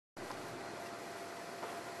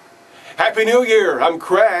Happy New Year! I'm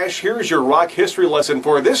Crash. Here's your rock history lesson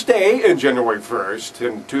for this day in January 1st.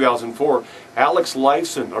 In 2004, Alex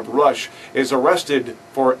Lifeson of Rush is arrested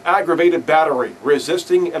for aggravated battery,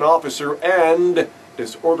 resisting an officer, and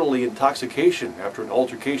disorderly intoxication after an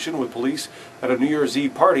altercation with police at a New Year's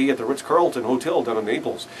Eve party at the Ritz-Carlton Hotel down in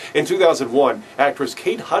Naples. In 2001, actress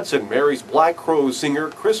Kate Hudson marries Black Crowes singer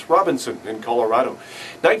Chris Robinson in Colorado.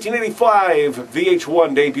 1985,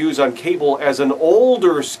 VH1 debuts on cable as an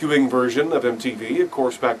older skewing version of MTV. Of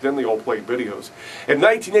course, back then they all played videos. In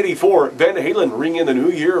 1984, Van Halen ring in the new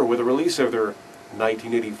year with the release of their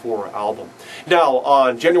 1984 album. Now,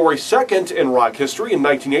 on January 2nd in rock history, in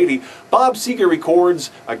 1980, Bob Seger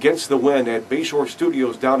records Against the Wind at Bayshore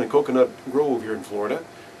Studios down in Coconut Grove here in Florida.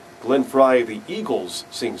 Glenn Frey of the Eagles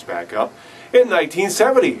sings back up. In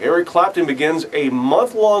 1970, Eric Clapton begins a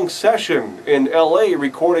month-long session in L.A.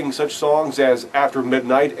 recording such songs as After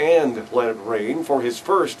Midnight and Let It Rain for his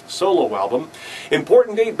first solo album.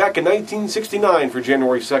 Important date back in 1969 for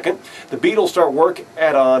January 2nd. The Beatles start work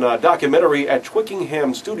on a documentary at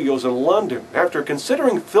Twickenham Studios in London. After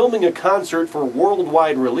considering filming a concert for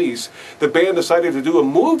worldwide release, the band decided to do a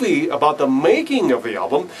movie about the making of the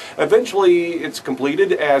album. Eventually, it's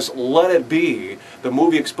completed as Let It Be. The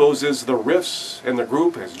movie exposes the riffs in the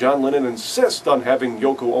group as John Lennon insists on having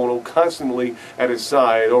Yoko Ono constantly at his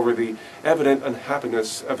side over the evident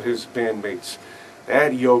unhappiness of his bandmates.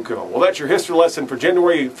 Add Yoko. Well, that's your history lesson for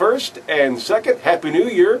January 1st and 2nd. Happy New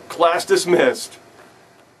Year. Class dismissed.